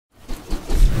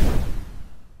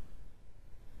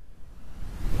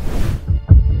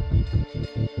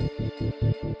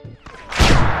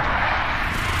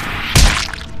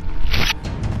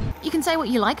Say what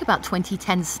you like about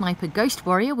 2010's Sniper Ghost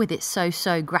Warrior with its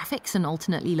so-so graphics and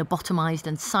alternately lobotomized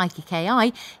and psychic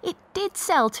AI, it did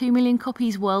sell 2 million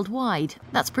copies worldwide.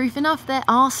 That's proof enough there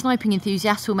are sniping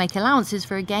enthusiasts who will make allowances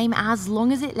for a game as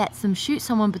long as it lets them shoot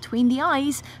someone between the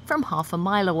eyes from half a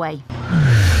mile away.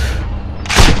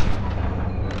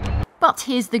 But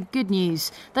here's the good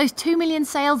news. Those 2 million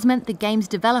sales meant the game's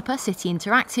developer, City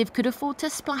Interactive, could afford to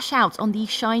splash out on the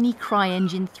shiny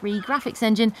CryEngine 3 graphics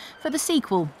engine for the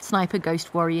sequel, Sniper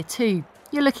Ghost Warrior 2.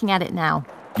 You're looking at it now.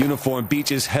 Uniform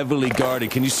beach is heavily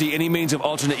guarded. Can you see any means of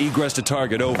alternate egress to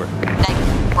target? Over.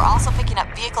 Negative. We're also picking up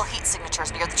vehicle heat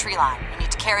signatures near the tree line. We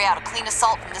need to carry out a clean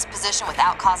assault from this position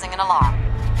without causing an alarm.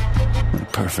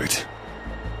 Perfect.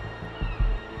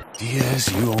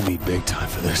 Diaz, you owe me big time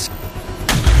for this.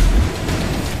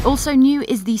 Also new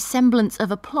is the semblance of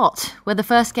a plot. Where the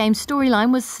first game's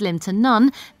storyline was slim to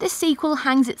none, this sequel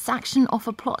hangs its action off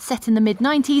a plot set in the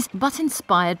mid-90s, but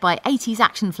inspired by 80s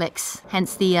action flicks,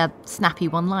 hence the snappy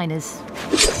one-liners.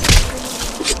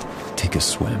 Take a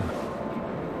swim.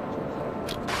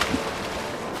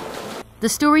 The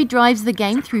story drives the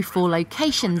game through 4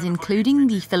 locations, including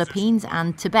the Philippines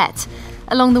and Tibet.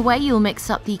 Along the way, you'll mix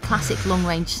up the classic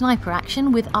long-range sniper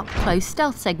action with up-close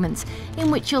stealth segments, in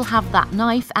which you'll have that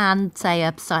knife and, say,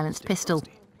 a silenced pistol.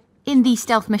 In the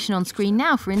stealth mission on screen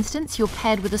now, for instance, you're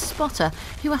paired with a spotter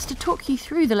who has to talk you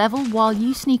through the level while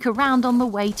you sneak around on the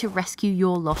way to rescue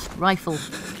your lost rifle.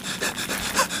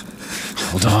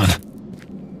 Hold on.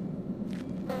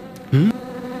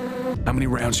 How many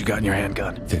rounds you got in your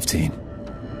handgun? 15.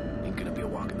 Ain't gonna be a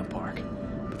walk in the park,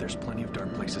 but there's plenty of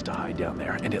dark places to hide down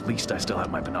there, and at least I still have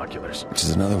my binoculars. Which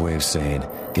is another way of saying,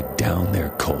 get down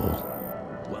there, Cole.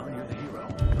 Well, you're the hero,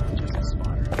 not just a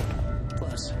spotter.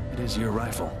 Plus, it is your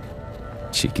rifle.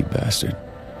 Cheeky bastard.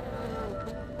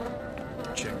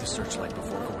 Check the searchlight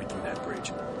before going through that bridge.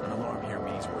 An alarm here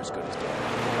means we're as good as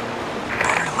dead.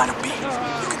 Better to let him be.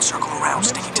 You can circle around,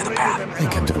 sticking to the path. I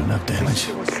think I'm doing enough damage.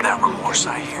 That remorse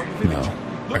I hear. No.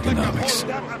 Economics.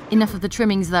 Enough of the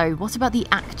trimmings though, what about the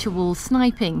actual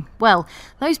sniping? Well,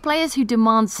 those players who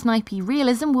demand snipey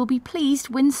realism will be pleased.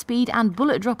 Wind speed and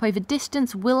bullet drop over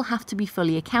distance will have to be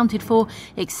fully accounted for,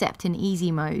 except in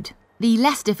easy mode. The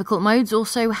less difficult modes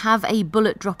also have a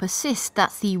bullet drop assist,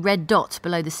 that's the red dot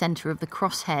below the centre of the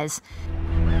crosshairs.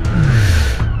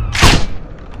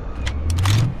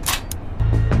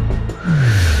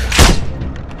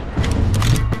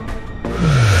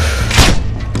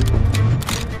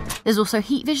 There's also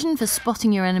heat vision for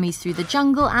spotting your enemies through the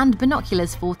jungle and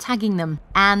binoculars for tagging them,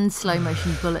 and slow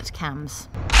motion bullet cams.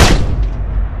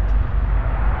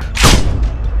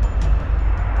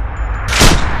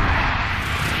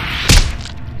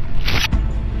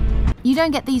 You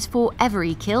don't get these for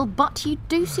every kill, but you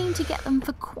do seem to get them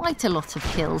for quite a lot of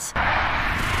kills.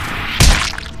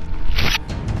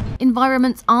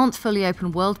 Environments aren't fully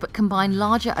open world, but combine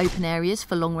larger open areas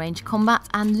for long-range combat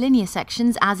and linear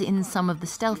sections, as in some of the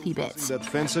stealthy bits. That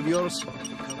fence of yours? Lone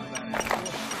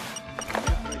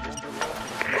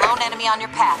enemy on your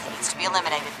path needs to be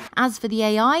eliminated. As for the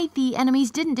AI, the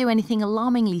enemies didn't do anything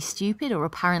alarmingly stupid or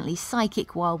apparently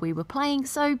psychic while we were playing,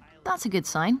 so that's a good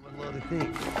sign.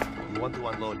 You want to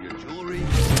unload your jewelry?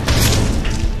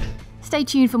 Stay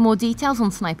tuned for more details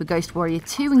on Sniper Ghost Warrior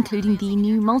 2, including the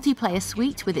new multiplayer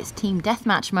suite with its team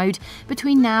deathmatch mode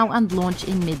between now and launch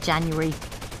in mid-January.